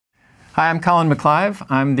Hi, I'm Colin McClive.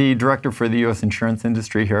 I'm the director for the U.S. insurance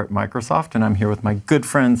industry here at Microsoft, and I'm here with my good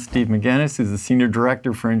friend Steve Magennis, who's the senior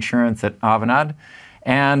director for insurance at Avanade.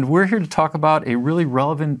 And we're here to talk about a really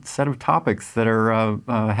relevant set of topics that are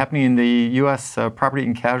happening in the U.S. Property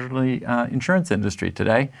and casualty insurance industry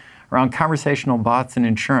today around conversational bots and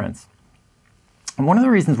insurance. And one of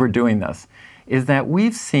the reasons we're doing this is that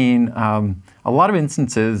we've seen a lot of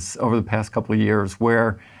instances over the past couple of years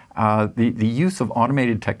where the use of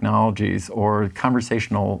automated technologies or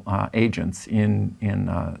conversational agents in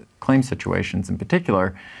claim situations in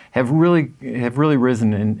particular have really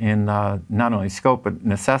risen in not only scope but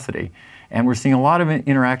necessity. And we're seeing a lot of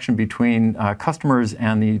interaction between customers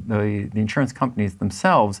and the insurance companies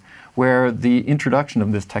themselves, where the introduction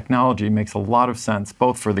of this technology makes a lot of sense,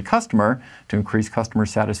 both for the customer to increase customer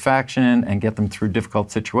satisfaction and get them through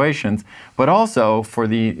difficult situations, but also for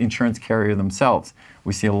the insurance carrier themselves.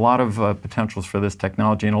 We see a lot of potentials for this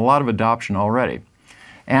technology and a lot of adoption already.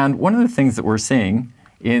 And one of the things that we're seeing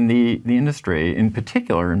in the industry in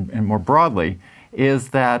particular and more broadly is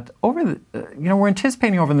that we're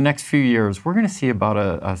anticipating over the next few years, we're going to see about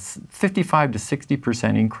a 55 to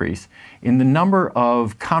 60% increase in the number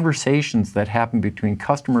of conversations that happen between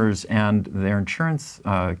customers and their insurance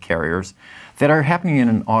carriers that are happening in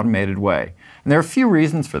an automated way. And there are a few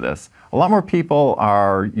reasons for this. A lot more people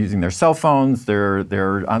are using their cell phones,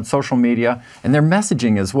 they're on social media, and they're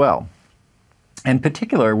messaging as well. In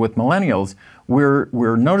particular, with millennials,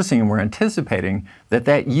 we're noticing and we're anticipating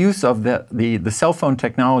that use of the cell phone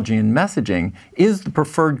technology in messaging is the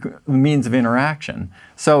preferred means of interaction.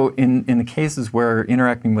 So in the cases where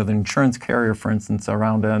interacting with an insurance carrier, for instance,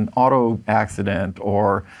 around an auto accident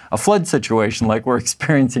or a flood situation like we're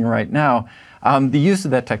experiencing right now, the use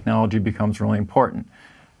of that technology becomes really important.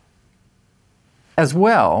 As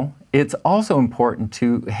well, it's also important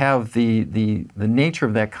to have the nature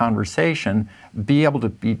of that conversation be able to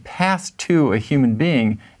be passed to a human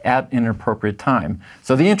being at an appropriate time.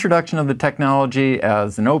 So the introduction of the technology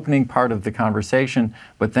as an opening part of the conversation,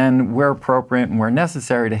 but then where appropriate and where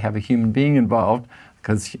necessary to have a human being involved,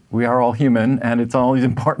 because we are all human and it's always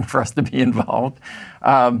important for us to be involved,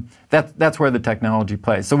 that's where the technology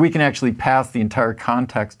plays. So we can actually pass the entire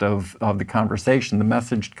context of the conversation, the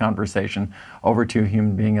messaged conversation, over to a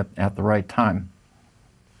human being at the right time.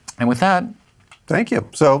 And with that... Thank you.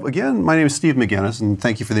 So again, my name is Steve Magennis, and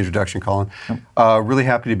thank you for the introduction, Colin. Really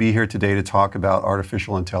happy to be here today to talk about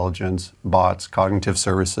artificial intelligence, bots, cognitive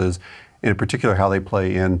services, in particular how they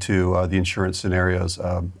play into the insurance scenarios.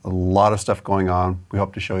 A lot of stuff going on. We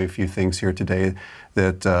hope to show you a few things here today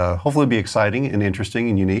that hopefully will be exciting and interesting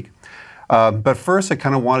and unique. But first, I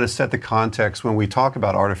kind of wanted to set the context when we talk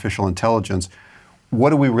about artificial intelligence.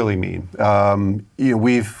 What do we really mean?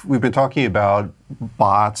 We've been talking about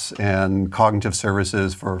bots and cognitive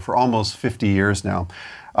services for almost 50 years now.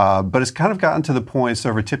 But it's kind of gotten to the point,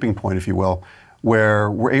 sort of a tipping point, if you will, where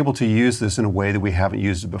we're able to use this in a way that we haven't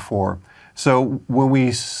used it before. So when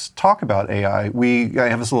we talk about AI, I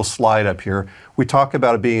have this little slide up here. We talk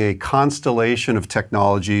about it being a constellation of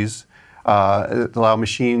technologies that allow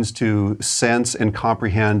machines to sense and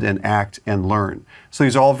comprehend and act and learn. So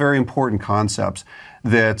these are all very important concepts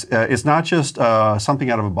that it's not just something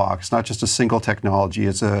out of a box, it's not just a single technology,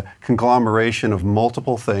 it's a conglomeration of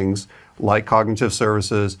multiple things like cognitive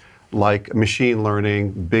services, like machine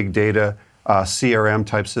learning, big data, CRM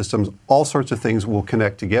type systems, all sorts of things will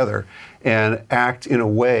connect together and act in a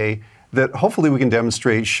way that hopefully we can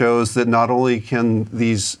demonstrate shows that not only can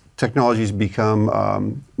these technologies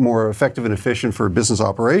become more effective and efficient for business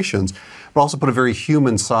operations, but also put a very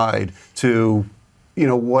human side to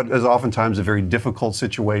what is oftentimes a very difficult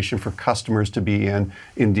situation for customers to be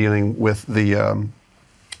in dealing with the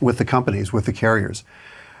companies, with the carriers.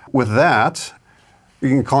 With that, you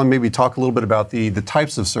can, Colin, maybe talk a little bit about the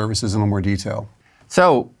types of services in a little more detail.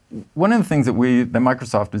 So one of the things that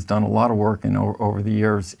Microsoft has done a lot of work in over the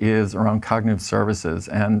years is around cognitive services,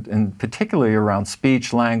 and particularly around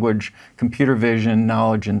speech, language, computer vision,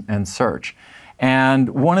 knowledge, and search. And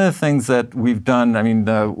one of the things that we've done,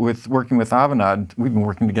 with working with Avanade, we've been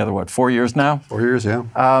working together, 4 years now? 4 years, yeah.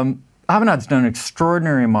 Avanade's done an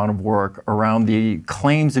extraordinary amount of work around the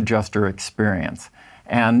claims adjuster experience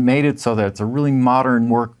and made it so that it's a really modern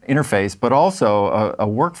work interface, but also a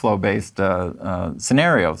workflow-based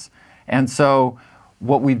scenarios. And so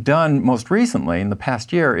what we've done most recently in the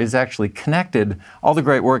past year is actually connected all the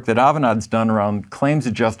great work that Avanade's done around claims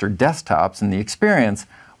adjuster desktops and the experience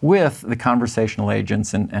with the conversational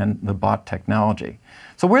agents and the bot technology.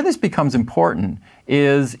 So where this becomes important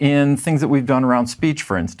is in things that we've done around speech,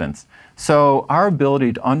 for instance. So our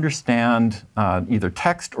ability to understand either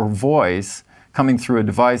text or voice coming through a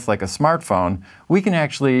device like a smartphone, we can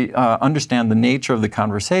actually understand the nature of the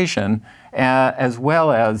conversation as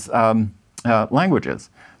well as languages.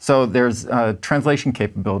 So there's translation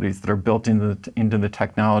capabilities that are built into the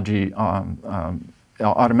technology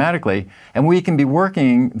automatically, and we can be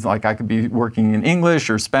working, like I could be working in English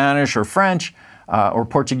or Spanish or French or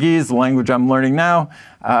Portuguese, the language I'm learning now.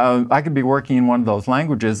 I could be working in one of those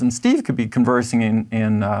languages, and Steve could be conversing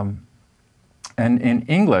in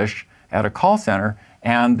English at a call center,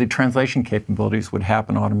 and the translation capabilities would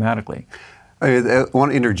happen automatically. I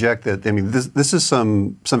want to interject that, I mean, this is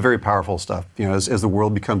some very powerful stuff. You know, as the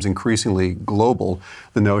world becomes increasingly global,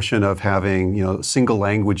 the notion of having, you know, single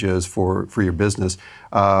languages for your business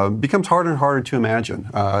becomes harder and harder to imagine.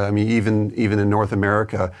 I mean, even in North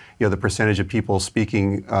America, you know, the percentage of people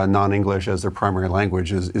speaking non-English as their primary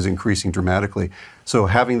language is increasing dramatically. So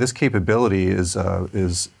having this capability is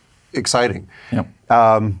exciting. Yep.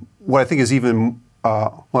 What I think is even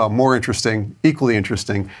more interesting, equally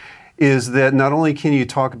interesting, is that not only can you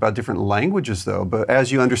talk about different languages, though, but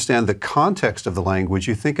as you understand the context of the language,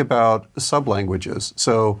 you think about sub-languages.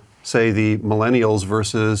 So, say the millennials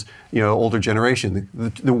versus, you know, older generation,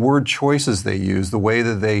 the word choices they use, the way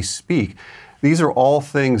that they speak. These are all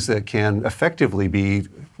things that can effectively be,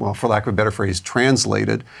 well, for lack of a better phrase,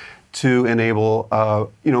 translated to enable,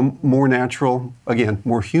 you know, more natural, again,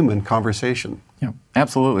 more human conversation. Yeah,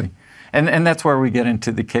 absolutely. And that's where we get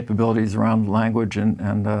into the capabilities around language and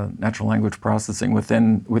natural language processing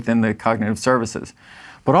within the cognitive services.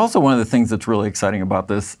 But also one of the things that's really exciting about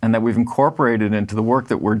this and that we've incorporated into the work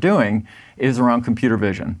that we're doing is around computer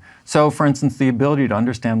vision. So for instance, the ability to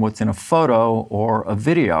understand what's in a photo or a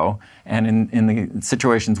video, and in the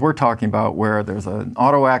situations we're talking about where there's an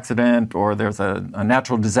auto accident or there's a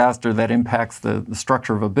natural disaster that impacts the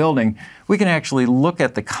structure of a building, we can actually look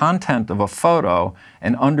at the content of a photo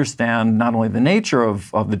and understand not only the nature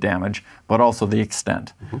of the damage, but also the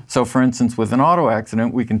extent. Mm-hmm. So for instance, with an auto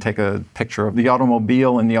accident, we can take a picture of the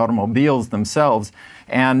automobile and the automobiles themselves,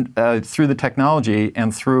 and through the technology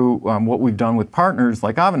and through what we've done with partners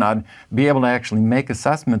like Avanade, be able to actually make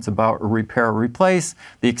assessments about a repair or replace,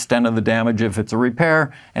 the extent of the damage if it's a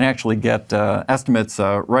repair, and actually get estimates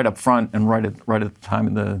right up front and right at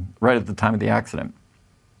the time of the accident.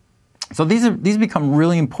 So these become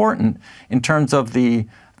really important in terms of the,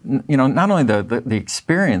 you know, not only the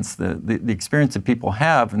experience, the experience that people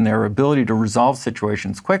have and their ability to resolve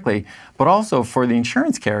situations quickly, but also for the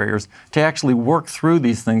insurance carriers to actually work through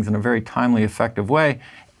these things in a very timely, effective way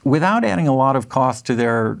without adding a lot of cost to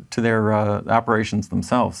their operations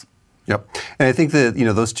themselves. Yep, and I think that, you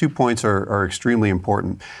know, those 2 points are extremely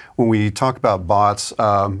important. When we talk about bots,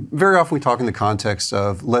 very often we talk in the context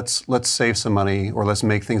of let's save some money, or let's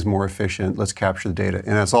make things more efficient, let's capture the data,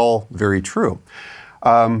 and that's all very true.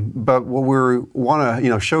 But what we want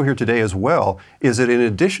to show here today as well is that in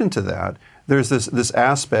addition to that, there's this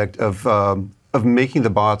aspect of making the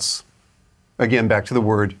bots, again back to the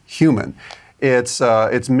word human.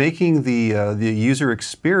 It's making the user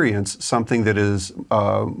experience something that is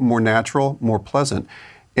more natural, more pleasant.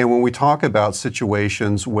 And when we talk about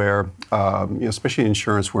situations where, especially in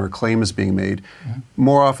insurance, where a claim is being made, mm-hmm.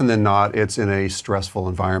 more often than not, it's in a stressful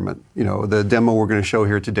environment. You know, the demo we're going to show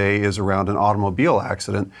here today is around an automobile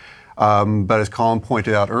accident. But as Colin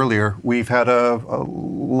pointed out earlier, we've had a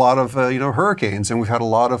lot of hurricanes, and we've had a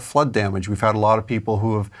lot of flood damage. We've had a lot of people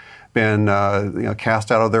who have been cast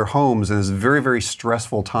out of their homes, and it's very, very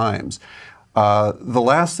stressful times. The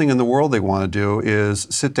last thing in the world they want to do is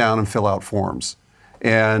sit down and fill out forms.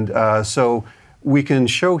 And so we can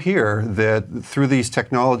show here that through these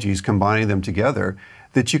technologies, combining them together,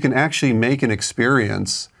 that you can actually make an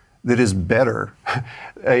experience that is better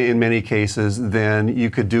in many cases than you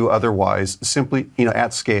could do otherwise, simply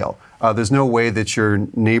at scale. There's no way that your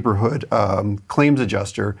neighborhood claims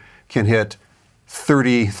adjuster can hit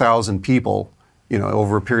 30,000 people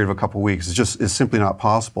over a period of a couple of weeks. It's simply not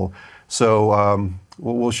possible. So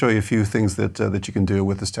we'll show you a few things that you can do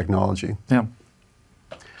with this technology. Yeah.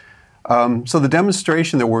 So the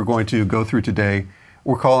demonstration that we're going to go through today,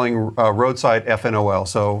 we're calling roadside FNOL,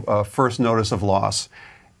 so first notice of loss.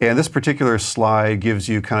 And this particular slide gives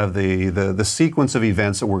you kind of the sequence of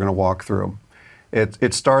events that we're going to walk through.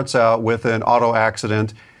 It starts out with an auto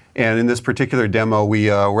accident, and in this particular demo,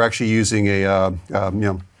 we're actually using a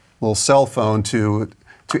little cell phone to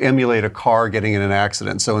emulate a car getting in an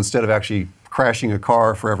accident. So instead of actually crashing a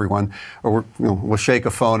car for everyone, we'll shake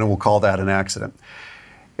a phone and we'll call that an accident.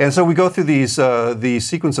 And so we go through the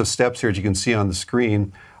sequence of steps here, as you can see on the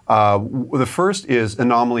screen. The first is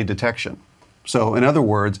anomaly detection. So in other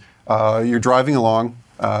words, you're driving along,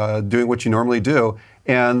 doing what you normally do,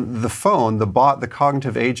 And the phone, the bot, the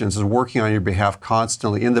cognitive agents is working on your behalf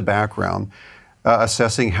constantly in the background,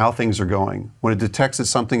 assessing how things are going. When it detects that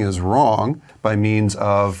something is wrong by means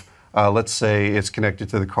of, let's say it's connected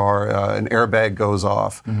to the car, an airbag goes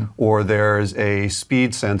off, or there's a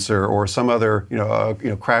speed sensor or some other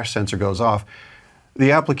crash sensor goes off,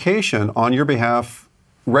 the application on your behalf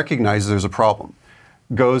recognizes there's a problem,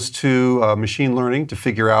 goes to machine learning to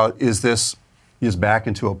figure out, is this back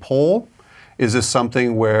into a pole? Is this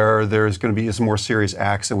something where there's going to be some more serious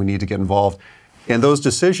acts and we need to get involved? And those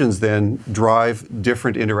decisions then drive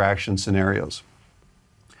different interaction scenarios.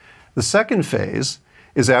 The second phase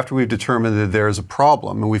is after we've determined that there's a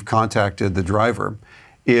problem and we've contacted the driver,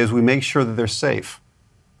 is we make sure that they're safe.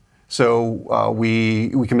 So we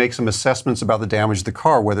can make some assessments about the damage to the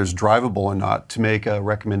car, whether it's drivable or not, to make a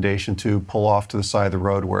recommendation to pull off to the side of the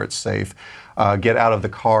road where it's safe, get out of the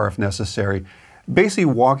car if necessary, basically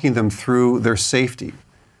walking them through their safety.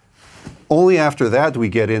 Only after that do we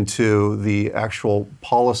get into the actual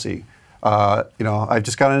policy. I've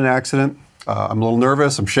just got in an accident. I'm a little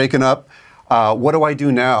nervous. I'm shaken up. What do I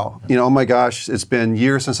do now? Oh my gosh, it's been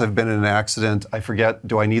years since I've been in an accident. I forget,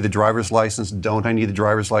 do I need the driver's license? Don't I need the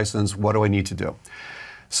driver's license? What do I need to do?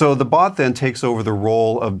 So the bot then takes over the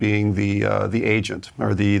role of being the agent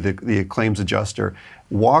or the claims adjuster,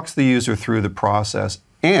 walks the user through the process,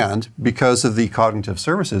 and because of the cognitive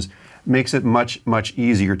services, makes it much, much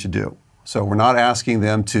easier to do. So we're not asking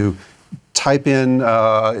them to type in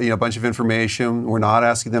a bunch of information. We're not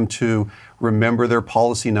asking them to remember their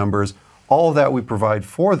policy numbers. All of that we provide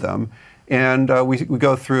for them. And we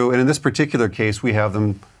go through, and in this particular case, we have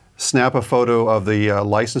them snap a photo of the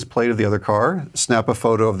license plate of the other car, snap a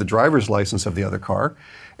photo of the driver's license of the other car,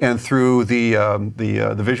 and through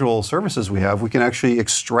the visual services we have, we can actually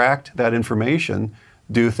extract that information,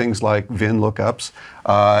 do things like VIN lookups,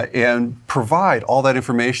 and provide all that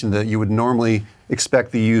information that you would normally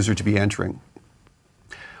expect the user to be entering.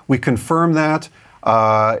 We confirm that,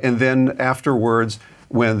 and then afterwards,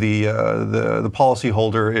 when the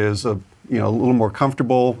policyholder is a little more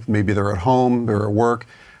comfortable, maybe they're at home, they're at work,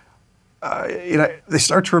 they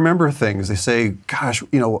start to remember things. They say, "Gosh,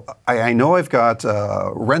 I know I've got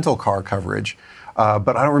rental car coverage,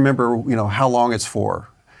 but I don't remember how long it's for."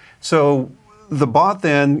 So the bot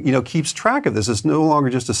then keeps track of this. It's no longer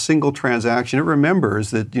just a single transaction. It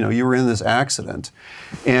remembers that you were in this accident,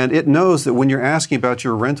 and it knows that when you're asking about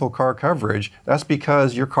your rental car coverage, that's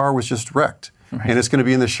because your car was just wrecked. Right. And it's going to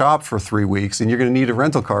be in the shop for 3 weeks, and you're going to need a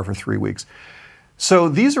rental car for 3 weeks. So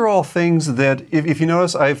these are all things that, if you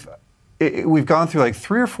notice, we've gone through like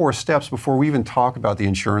 3 or 4 steps before we even talk about the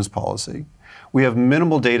insurance policy. We have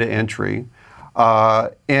minimal data entry,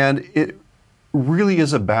 and it really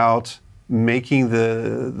is about making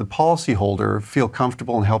the policyholder feel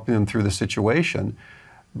comfortable and helping them through the situation.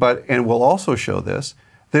 And we'll also show this,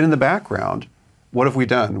 that in the background, what have we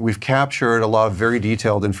done? We've captured a lot of very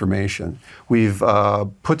detailed information. We've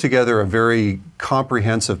put together a very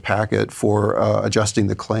comprehensive packet for adjusting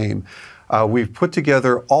the claim. We've put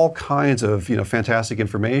together all kinds of fantastic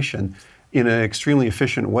information in an extremely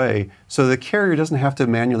efficient way so the carrier doesn't have to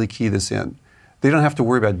manually key this in. They don't have to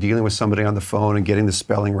worry about dealing with somebody on the phone and getting the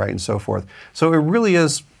spelling right and so forth. So it really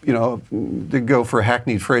is, to go for a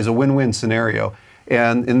hackneyed phrase, a win-win scenario.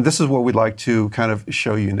 And this is what we'd like to kind of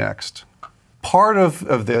show you next. Part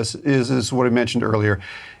of this is what I mentioned earlier,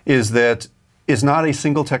 is that it's not a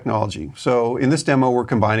single technology. So in this demo, we're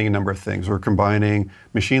combining a number of things. We're combining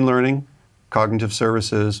machine learning, cognitive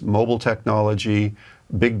services, mobile technology,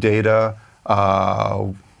 big data.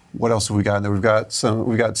 What else have we got in there? We've got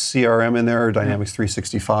CRM in there, Dynamics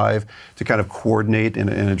 365, to kind of coordinate and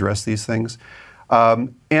address these things.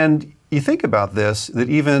 And you think about this, that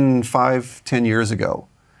even 5-10 years ago,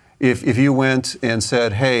 if you went and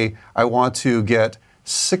said, "Hey, I want to get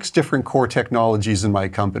 6 different core technologies in my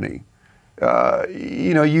company,"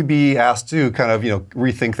 you'd be asked to kind of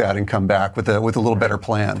rethink that and come back with a little better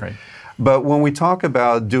plan. Right. But when we talk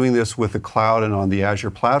about doing this with the cloud and on the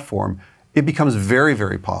Azure platform, it becomes very,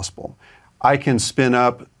 very possible. I can spin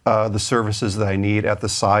up the services that I need at the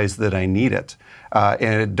size that I need it.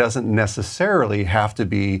 And it doesn't necessarily have to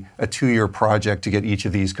be a 2-year project to get each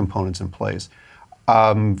of these components in place.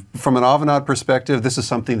 From an Avanade perspective, this is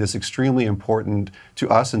something that's extremely important to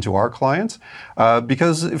us and to our clients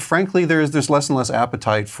because, frankly, there's less and less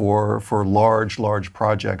appetite for large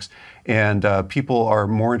projects. And people are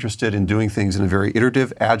more interested in doing things in a very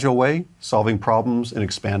iterative, agile way, solving problems and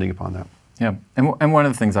expanding upon that. Yeah, and one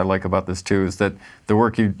of the things I like about this too is that the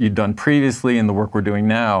work you've done previously and the work we're doing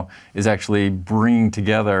now is actually bringing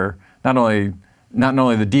together not only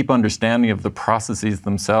the deep understanding of the processes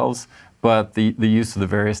themselves, but the use of the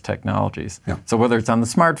various technologies. Yeah. So whether it's on the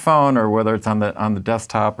smartphone or whether it's on the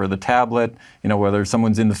desktop or the tablet, whether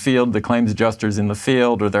someone's in the field, the claims adjuster's in the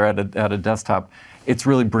field, or they're at a desktop, it's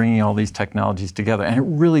really bringing all these technologies together, and it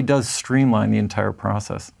really does streamline the entire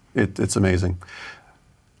process. It's amazing.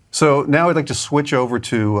 So now I'd like to switch over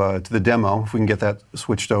to the demo, if we can get that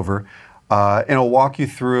switched over, and I'll walk you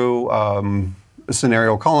through a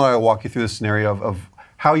scenario. Colin and I will walk you through the scenario of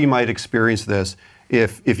how you might experience this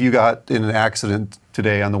if you got in an accident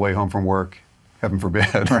today on the way home from work, heaven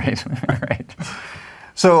forbid. Right, right.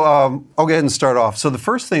 So I'll go ahead and start off. So the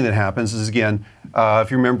first thing that happens is, again,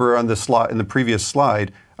 if you remember on the slide, in the previous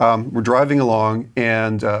slide, we're driving along,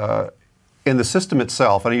 and in the system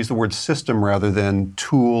itself, and I use the word system rather than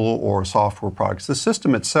tool or software products, the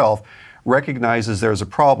system itself recognizes there's a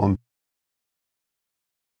problem.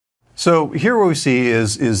 So here what we see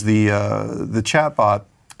is the chatbot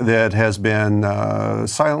that has been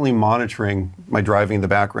silently monitoring my driving in the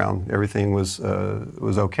background. Everything was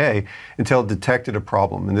okay until it detected a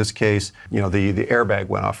problem. In this case, the airbag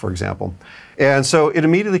went off, for example. And so it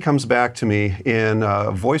immediately comes back to me in a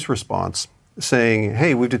voice response saying,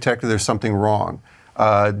 hey, we've detected there's something wrong.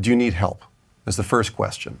 Do you need help? That's the first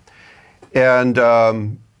question. And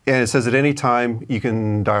it says at any time you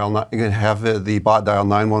can have the bot dial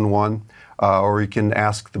 911, or you can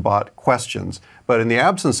ask the bot questions. But in the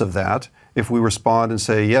absence of that, if we respond and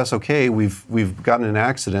say, yes, okay, we've gotten an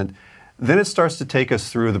accident, then it starts to take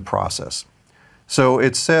us through the process. So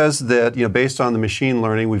it says that, based on the machine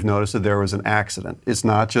learning, we've noticed that there was an accident. It's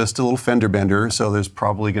not just a little fender bender, so there's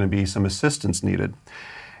probably going to be some assistance needed.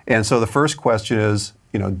 And so the first question is,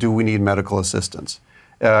 do we need medical assistance?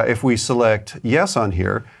 If we select yes on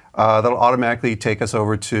here, that'll automatically take us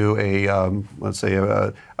over to let's say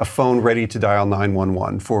a phone ready to dial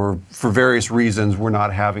 911. For various reasons, we're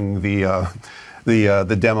not having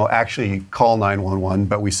the demo actually call 911,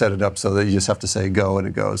 but we set it up so that you just have to say go and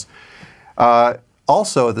it goes.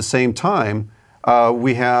 Also, at the same time,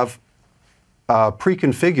 we have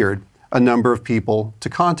pre-configured a number of people to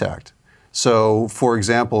contact. So, for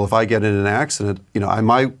example, if I get in an accident, I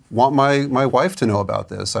might want my wife to know about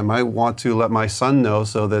this. I might want to let my son know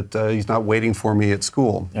so that he's not waiting for me at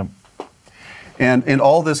school. Yep. And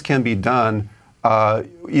all this can be done,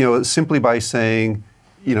 simply by saying,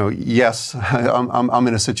 yes, I'm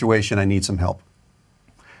in a situation, I need some help.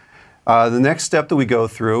 The next step that we go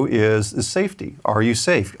through is safety. Are you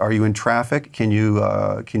safe? Are you in traffic? Can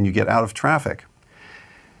you get out of traffic?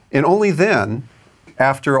 And only then,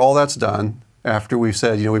 after all that's done, after we've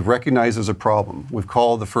said, we've recognized there's a problem, we've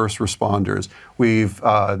called the first responders, we've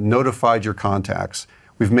notified your contacts,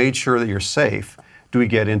 we've made sure that you're safe, do we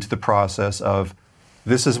get into the process of,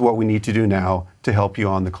 this is what we need to do now to help you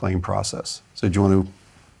on the claim process. So do you want to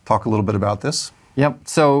talk a little bit about this? Yep.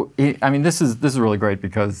 So, this is really great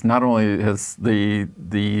because not only has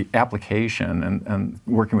the application and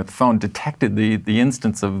working with the phone detected the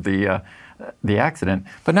instance of the accident,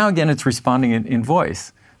 but now again it's responding in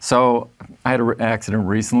voice. So I had an accident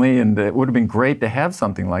recently, and it would have been great to have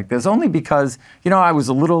something like this, only because I was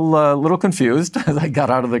a little confused as I got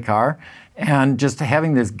out of the car. And just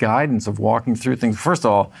having this guidance of walking through things, first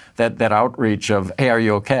of all, that outreach of, hey, are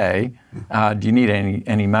you okay? Do you need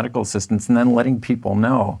any medical assistance? And then letting people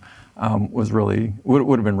know would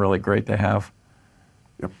have been really great to have.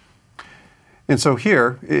 Yep. And so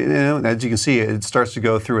here, as you can see, it starts to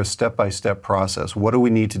go through a step-by-step process. What do we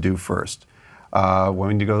need to do first? We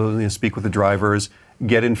need to go speak with the drivers,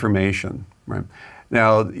 get information, right?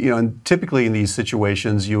 Now, typically in these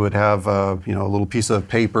situations, you would have a little piece of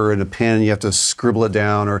paper and a pen. You have to scribble it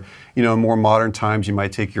down, or in more modern times, you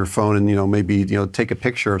might take your phone and maybe take a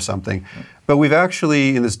picture of something. But we've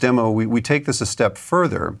actually, in this demo, we take this a step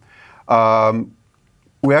further.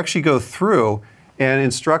 We actually go through and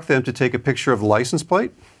instruct them to take a picture of the license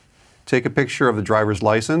plate, take a picture of the driver's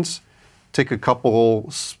license, take a couple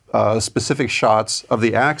specific shots of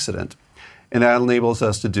the accident, and that enables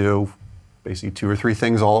us to do basically 2 or 3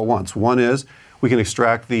 things all at once. One is we can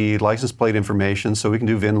extract the license plate information, so we can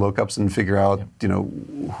do VIN lookups and figure out,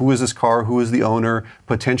 who is this car, who is the owner,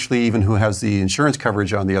 potentially even who has the insurance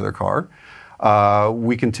coverage on the other car.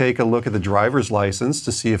 We can take a look at the driver's license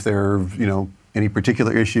to see if there are, any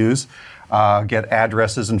particular issues, get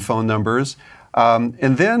addresses and phone numbers.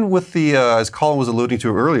 And then with the, as Colin was alluding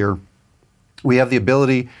to earlier, we have the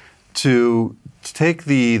ability to take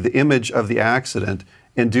the image of the accident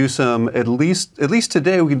and do some, at least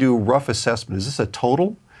today, we can do a rough assessment. Is this a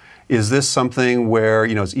total? Is this something where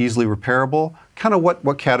it's easily repairable? Kind of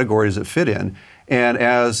what category does it fit in? And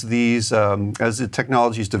as these as the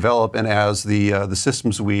technologies develop and as the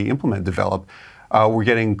systems we implement develop, we're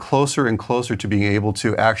getting closer and closer to being able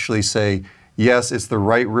to actually say, yes, it's the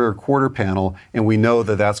right rear quarter panel, and we know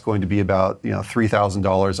that that's going to be about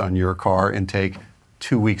 $3,000 on your car and take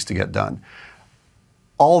 2 weeks to get done.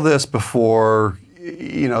 All this before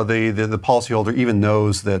the policyholder even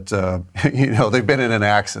knows that they've been in an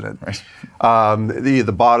accident. Right.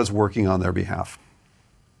 The bot is working on their behalf.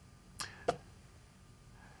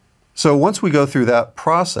 So once we go through that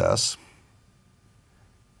process,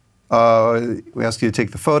 we ask you to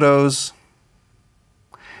take the photos,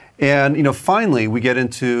 and finally we get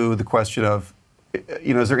into the question of,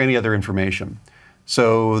 is there any other information?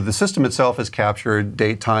 So the system itself has captured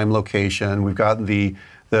date, time, location. We've gotten the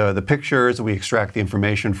pictures that we extract the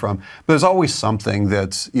information from. But there's always something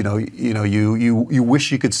that you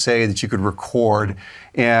wish you could say, that you could record,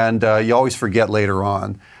 and you always forget later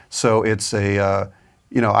on. So it's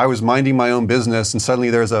I was minding my own business, and suddenly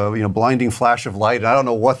there's a blinding flash of light, and I don't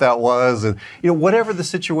know what that was, and whatever the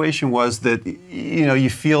situation was that you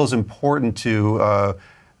feel is important to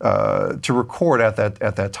record at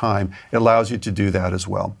that time. It allows you to do that as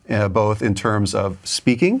well, both in terms of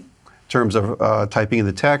speaking, in terms of typing in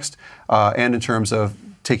the text, and in terms of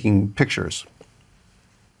taking pictures.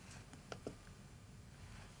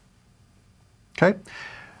 Okay,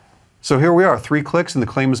 so here we are, 3 clicks and the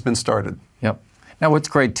claim has been started. Yep. Now what's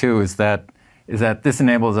great too is that this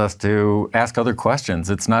enables us to ask other questions.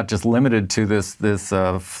 It's not just limited to this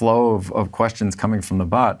flow of questions coming from the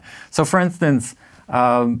bot. So for instance,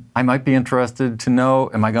 I might be interested to know,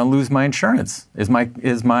 am I going to lose my insurance? Is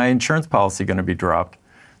my insurance policy going to be dropped?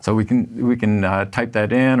 So we can type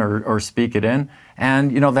that in or speak it in,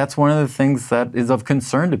 and that's one of the things that is of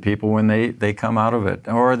concern to people when they come out of it.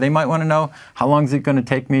 Or they might want to know, how long is it going to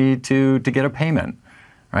take me to get a payment,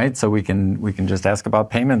 right? So we can just ask about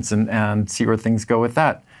payments and see where things go with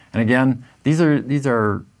that. And again, these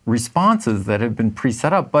are responses that have been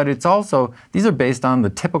pre-set up, but it's also, these are based on the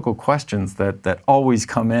typical questions that always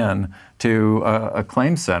come in to a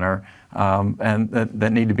claim center and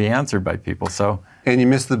that need to be answered by people. And you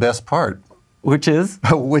missed the best part. Which is?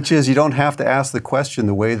 Which is you don't have to ask the question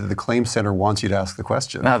the way that the claim center wants you to ask the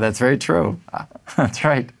question. No, that's very true. That's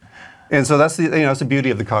right. And so that's that's the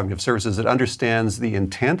beauty of the cognitive services. It understands the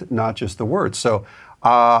intent, not just the words. So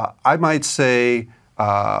I might say,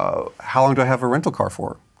 how long do I have a rental car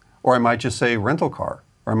for? Or I might just say rental car,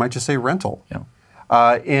 or I might just say rental.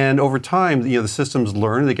 Yeah. And over time, the systems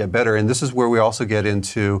learn, they get better. And this is where we also get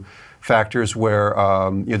into factors where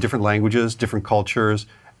different languages, different cultures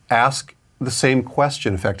ask the same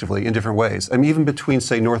question effectively in different ways. I mean, even between,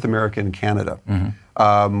 say, North America and Canada,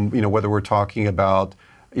 whether we're talking about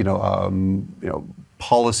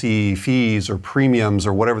policy fees or premiums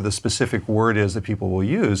or whatever the specific word is that people will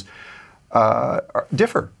use,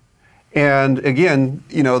 differ. And again,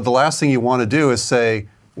 the last thing you want to do is say,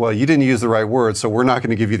 well, you didn't use the right word, so we're not going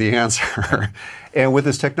to give you the answer. And with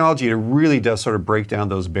this technology, it really does sort of break down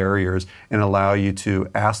those barriers and allow you to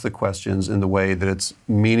ask the questions in the way that it's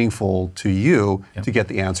meaningful to you to get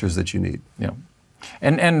the answers that you need. Yeah.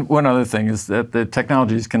 And one other thing is that the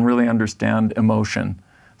technologies can really understand emotion.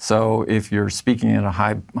 So if you're speaking at a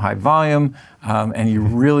high volume and you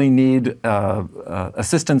really need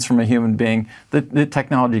assistance from a human being, the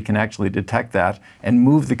technology can actually detect that and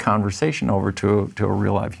move the conversation over to a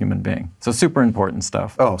real live human being. So super important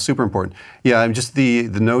stuff. Oh, super important. Yeah, and just the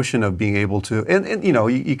notion of being able to, and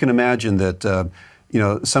you can imagine that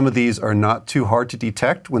some of these are not too hard to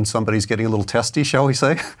detect when somebody's getting a little testy, shall we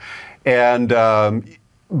say, and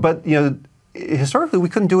but historically, we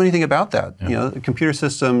couldn't do anything about that. Yeah. Computer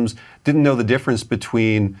systems didn't know the difference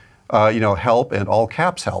between, help and all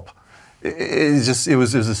caps help. It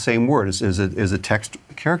was the same word as a text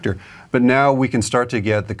character. But now we can start to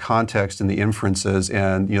get the context and the inferences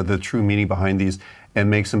and the true meaning behind these and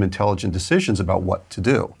make some intelligent decisions about what to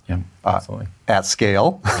do. Yeah, absolutely. At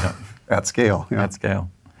scale. Yeah. At scale. Yeah. At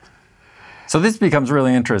scale. So this becomes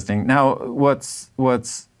really interesting. Now, what's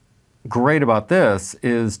great about this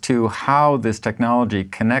is to how this technology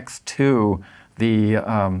connects to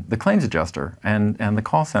the claims adjuster and the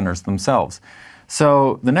call centers themselves.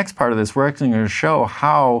 So the next part of this, we're actually going to show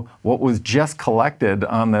how what was just collected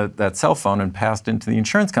on that cell phone and passed into the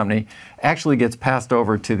insurance company actually gets passed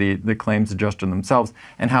over to the claims adjuster themselves,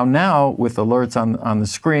 and how now with alerts on the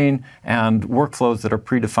screen and workflows that are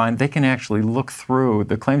predefined, they can actually look through,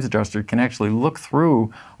 the claims adjuster can actually look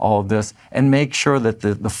through all of this and make sure that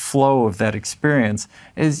the flow of that experience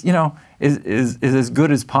is, is as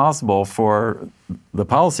good as possible for the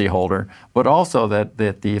policyholder, but also that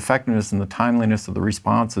the effectiveness and the timeliness of the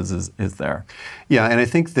responses is there. Yeah, and I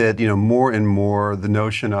think that more and more the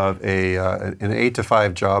notion of an 8 to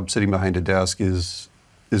 5 job sitting behind a desk is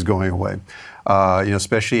going away.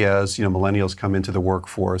 Especially as millennials come into the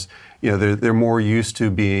workforce, they're more used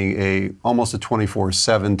to being almost a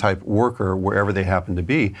 24/7 type worker wherever they happen to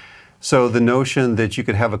be. So the notion that you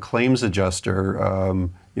could have a claims adjuster,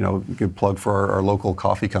 you can plug for our local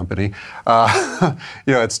coffee company, at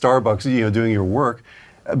Starbucks, doing your work,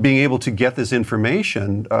 being able to get this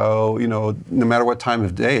information, no matter what time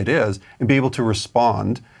of day it is, and be able to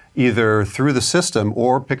respond either through the system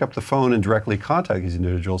or pick up the phone and directly contact these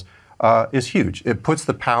individuals is huge. It puts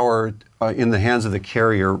the power in the hands of the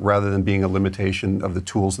carrier rather than being a limitation of the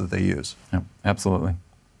tools that they use. Yeah, absolutely.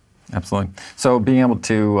 Absolutely. So being able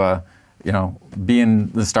to, be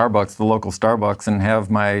in the Starbucks, the local Starbucks, and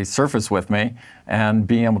have my Surface with me, and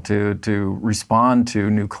being able to respond to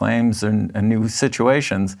new claims and new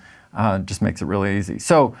situations just makes it really easy.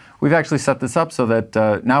 So we've actually set this up so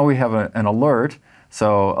that now we have an alert.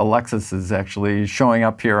 So Alexis is actually showing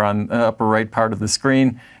up here on the upper right part of the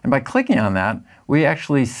screen. And by clicking on that, we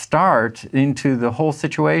actually start into the whole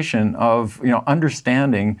situation of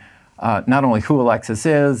understanding not only who Alexis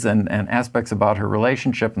is and aspects about her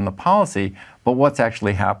relationship and the policy, but what's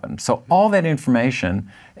actually happened. So all that information,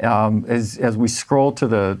 as we scroll to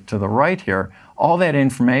the right here, all that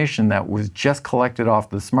information that was just collected off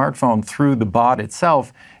the smartphone through the bot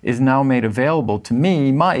itself is now made available to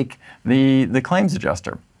me, Mike, the claims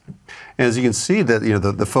adjuster. And as you can see, that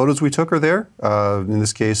the photos we took are there. In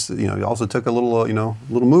this case, you also took a little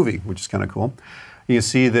little movie, which is kind of cool. You can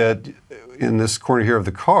see that in this corner here of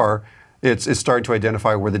the car, it's starting to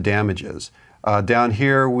identify where the damage is. Down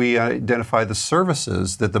here, we identify the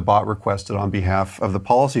services that the bot requested on behalf of the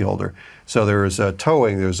policyholder. So there's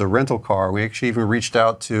towing, there's a rental car. We actually even reached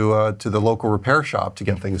out to the local repair shop to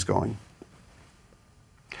get things going.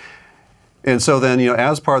 And so then,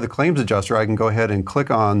 as part of the claims adjuster, I can go ahead and click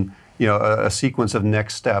on, a sequence of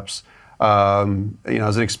next steps. As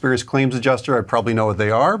an experienced claims adjuster, I probably know what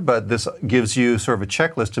they are, but this gives you sort of a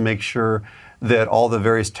checklist to make sure that all the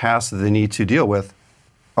various tasks that they need to deal with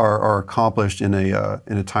are accomplished in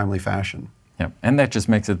a timely fashion. Yeah, and that just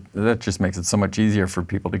makes it so much easier for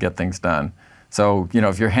people to get things done. So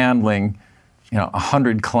if you're handling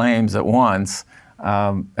 100 claims at once,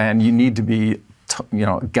 and you need to be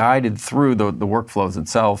guided through the workflows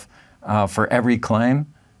itself for every claim,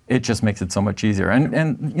 it just makes it so much easier.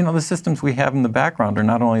 And the systems we have in the background are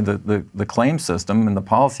not only the claim system and the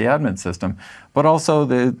policy admin system, but also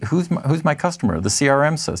the who's my customer, the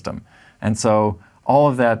CRM system. And so all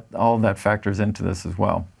of that factors into this as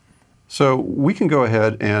well. So we can go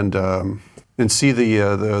ahead and see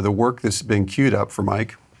the work that's been queued up for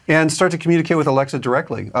Mike, and start to communicate with Alexa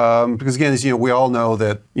directly. Because again, as we all know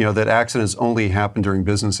that that accidents only happen during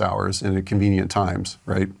business hours and at convenient times,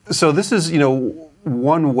 right? So this is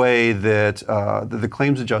one way that the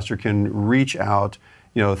claims adjuster can reach out,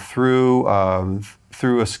 through a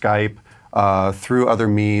Skype, through other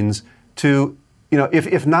means to,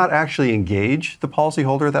 if not actually engage the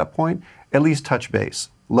policyholder at that point, at least touch base.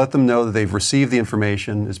 Let them know that they've received the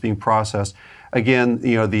information, it's being processed. Again,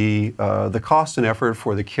 the cost and effort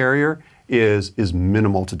for the carrier is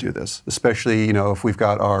minimal to do this, especially if we've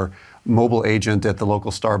got our mobile agent at the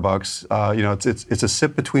local Starbucks. It's a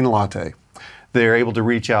sip between a latte. They're able to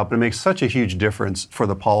reach out, but it makes such a huge difference for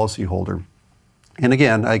the policyholder. And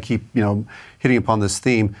again, I keep hitting upon this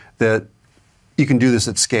theme that you can do this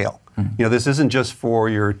at scale. Mm-hmm. This isn't just for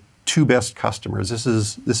your 2 best customers. This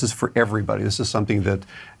is for everybody. This is something that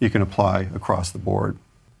you can apply across the board.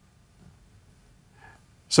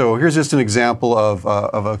 So here's just an example of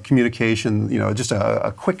a communication, just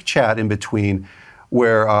a quick chat in between,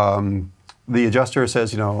 where the adjuster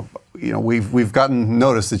says, we've gotten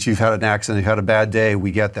notice that you've had an accident, you've had a bad day.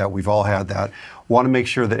 We get that. We've all had that. Want to make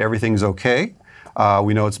sure that everything's okay.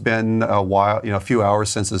 We know it's been a while, a few hours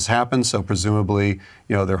since this happened, so presumably,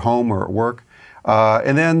 they're home or at work.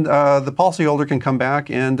 And then the policyholder can come back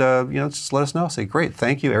and just let us know. Say, great,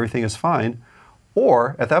 thank you, everything is fine.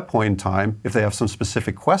 Or at that point in time, if they have some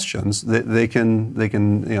specific questions, they can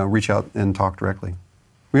reach out and talk directly.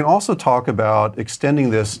 We can also talk about extending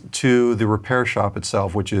this to the repair shop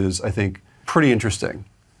itself, which is, I think, pretty interesting.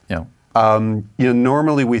 Yeah.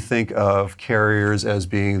 Normally we think of carriers as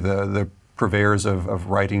being the purveyors of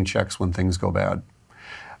writing checks when things go bad.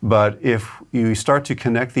 But if you start to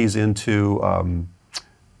connect these into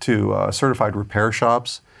certified repair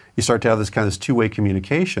shops, you start to have this kind of two-way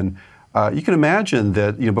communication. You can imagine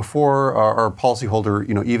that before our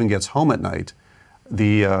policyholder even gets home at night,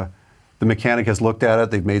 the mechanic has looked at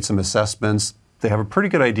it, they've made some assessments, they have a pretty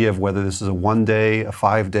good idea of whether this is a 1-day, a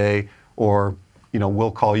 5-day, or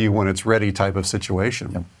we'll call you when it's ready type of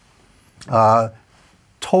situation. Yep.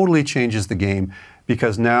 Totally changes the game,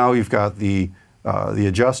 because now you've got the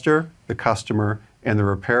adjuster, the customer, and the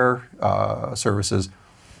repair services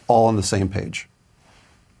all on the same page.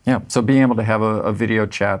 Yeah, so being able to have a video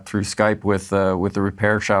chat through Skype with the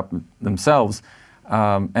repair shop themselves,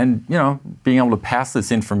 and being able to pass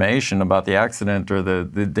this information about the accident or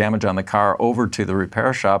the damage on the car over to the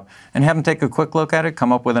repair shop and have them take a quick look at it,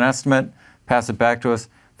 come up with an estimate, pass it back to us.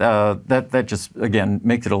 That just, again,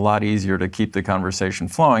 makes it a lot easier to keep the conversation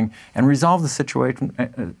flowing and resolve the situation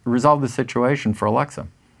for Alexa.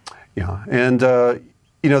 Yeah, and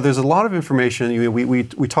there's a lot of information.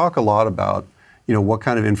 We talk a lot about what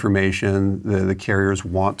kind of information the carriers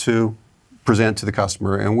want to present to the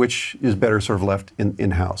customer and which is better sort of left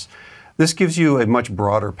in-house. This gives you a much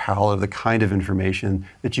broader palette of the kind of information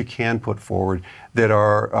that you can put forward that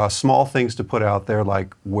are small things to put out there,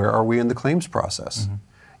 like where are we in the claims process?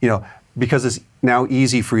 Mm-hmm. Because it's now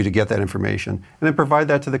easy for you to get that information and then provide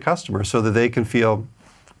that to the customer so that they can feel,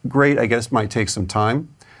 great, I guess it might take some time,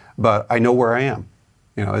 but I know where I am.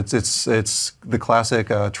 It's the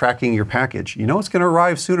classic tracking your package. It's going to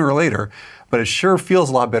arrive sooner or later, but it sure feels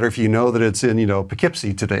a lot better if you know that it's in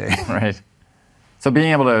Poughkeepsie today. Right. So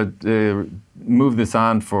being able to move this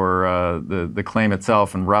on for the claim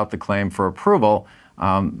itself and route the claim for approval,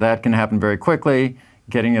 that can happen very quickly.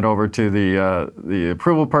 Getting it over to the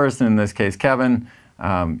approval person, in this case Kevin,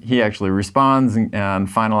 he actually responds and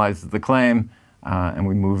finalizes the claim, and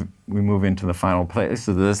we move into the final phase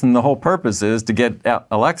of this. And the whole purpose is to get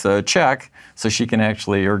Alexa a check so she can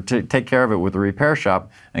actually, or to take care of it with the repair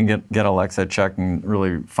shop and get Alexa a check and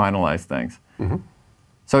really finalize things. Mm-hmm.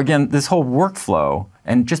 So again, this whole workflow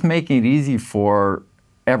and just making it easy for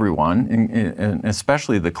everyone, and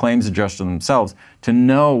especially the claims adjuster themselves, to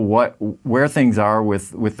know where things are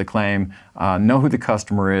with the claim, know who the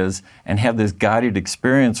customer is, and have this guided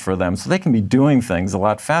experience for them so they can be doing things a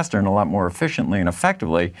lot faster and a lot more efficiently and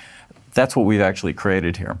effectively. That's what we've actually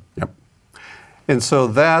created here. Yep. And so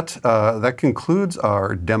that concludes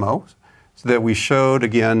our demo, so that we showed,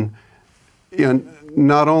 again,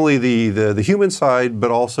 not only the human side,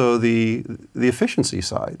 but also the efficiency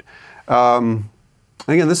side.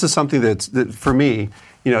 Again, this is something that for me,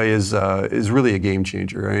 is really a game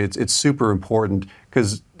changer. I mean, it's super important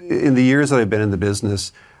because in the years that I've been in the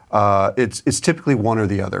business, it's typically one or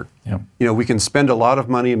the other. Yeah. We can spend a lot of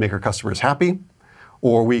money and make our customers happy,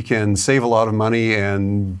 or we can save a lot of money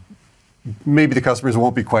and maybe the customers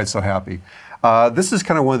won't be quite so happy. This is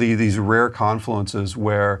kind of one of these rare confluences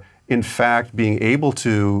where, in fact, being able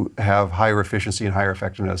to have higher efficiency and higher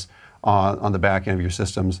effectiveness on the back end of your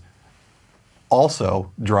systems also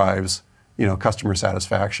drives, customer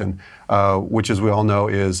satisfaction, which, as we all know,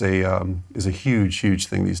 is a huge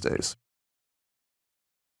thing these days.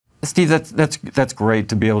 Steve, that's great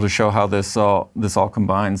to be able to show how this all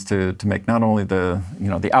combines to make not only the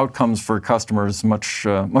outcomes for customers much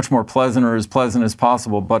more pleasant or as pleasant as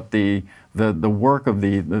possible, but the work of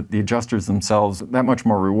the adjusters themselves that much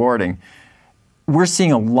more rewarding. We're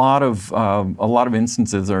seeing a lot of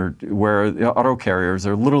instances where the auto carriers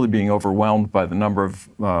are literally being overwhelmed by the number of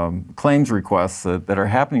claims requests that are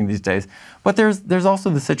happening these days. But there's also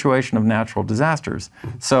the situation of natural disasters.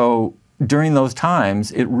 So during those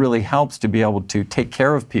times, it really helps to be able to take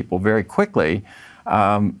care of people very quickly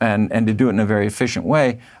and to do it in a very efficient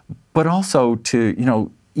way, but also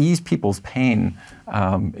to ease people's pain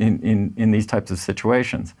in these types of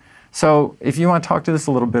situations. So if you want to talk to us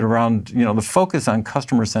a little bit around the focus on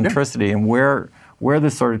customer centricity, yeah, and where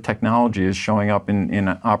this sort of technology is showing up in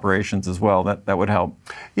operations as well, that would help.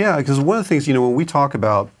 Yeah, because one of the things, when we talk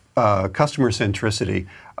about customer centricity,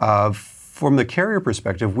 from the carrier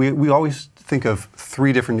perspective, we always think of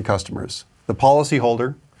three different customers: the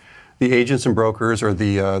policyholder, the agents and brokers, or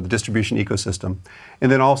the distribution ecosystem, and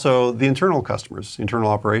then also the internal customers, internal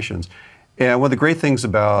operations. And one of the great things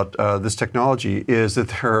about this technology is that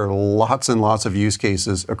there are lots and lots of use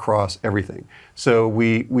cases across everything. So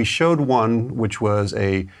we showed one, which was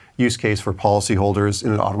a use case for policyholders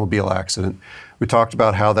in an automobile accident. We talked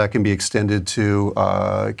about how that can be extended to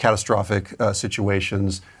catastrophic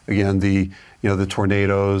situations. Again, the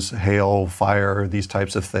tornadoes, hail, fire, these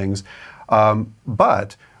types of things.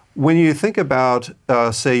 But when you think about,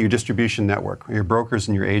 say, your distribution network, your brokers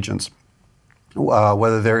and your agents,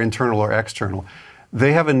 whether they're internal or external,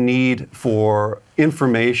 they have a need for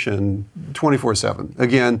information 24/7.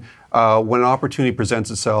 Again, when an opportunity presents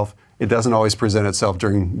itself, it doesn't always present itself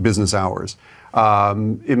during business hours.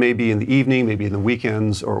 It may be in the evening, maybe in the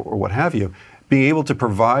weekends, or what have you. Being able to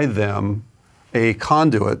provide them a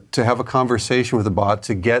conduit to have a conversation with a bot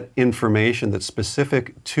to get information that's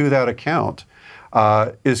specific to that account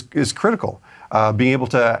is critical. Being able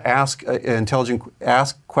to ask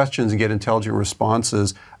questions and get intelligent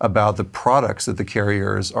responses about the products that the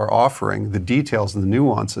carriers are offering, the details and the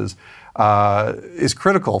nuances, is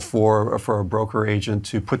critical for a broker agent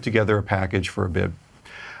to put together a package for a bid.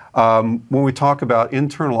 When we talk about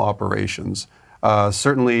internal operations,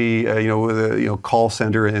 certainly, call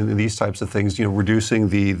center and these types of things, reducing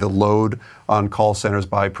the load on call centers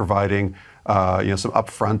by providing, some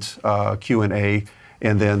upfront Q&A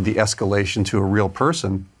and then the escalation to a real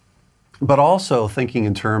person, but also thinking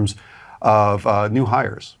in terms of new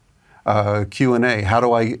hires, Q&A. How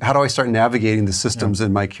do I start navigating the systems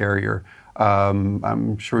in my carrier?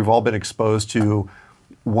 I'm sure we've all been exposed to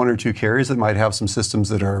one or two carriers that might have some systems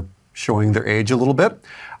that are showing their age a little bit.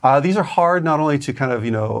 These are hard not only to kind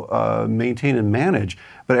of maintain and manage,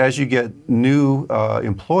 but as you get new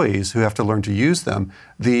employees who have to learn to use them,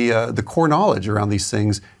 the core knowledge around these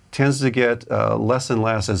things tends to get less and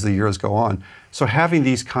less as the years go on. So having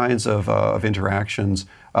these kinds of interactions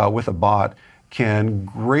with a bot can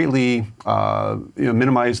greatly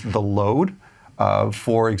minimize the load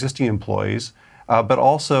for existing employees, but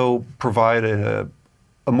also provide a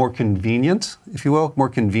more convenient, if you will, more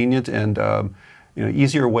convenient and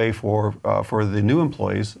easier way for the new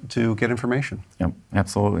employees to get information. Yep,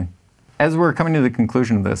 absolutely. As we're coming to the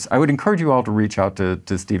conclusion of this, I would encourage you all to reach out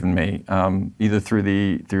to Steve and me, either through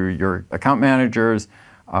your account managers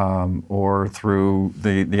or through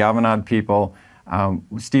the Avanade people.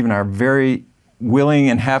 Steve and I are very willing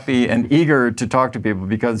and happy and eager to talk to people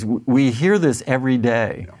because we hear this every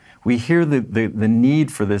day. Yeah. We hear the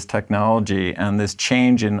need for this technology and this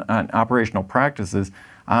change in operational practices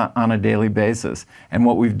on a daily basis. And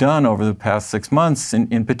what we've done over the past 6 months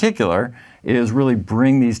in particular is really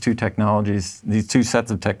bring these two technologies, these two sets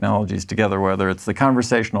of technologies together, whether it's the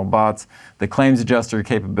conversational bots, the claims adjuster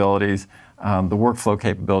capabilities, the workflow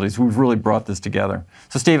capabilities. We've really brought this together.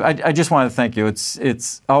 So Steve, I just want to thank you.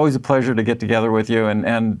 It's always a pleasure to get together with you,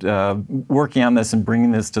 and working on this and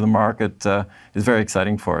bringing this to the market is very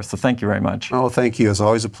exciting for us. So thank you very much. Oh, thank you. It's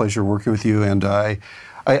always a pleasure working with you, and I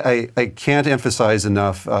can't emphasize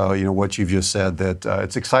enough what you've just said, that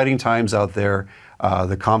it's exciting times out there.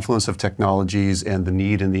 The confluence of technologies and the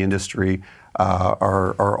need in the industry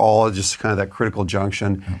are all just kind of that critical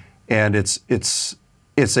junction, and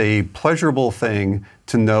it's a pleasurable thing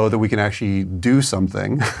to know that we can actually do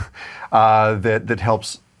something that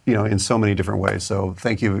helps in so many different ways. So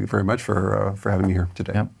thank you very much for having me here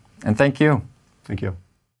today. Yep. And thank you. Thank you.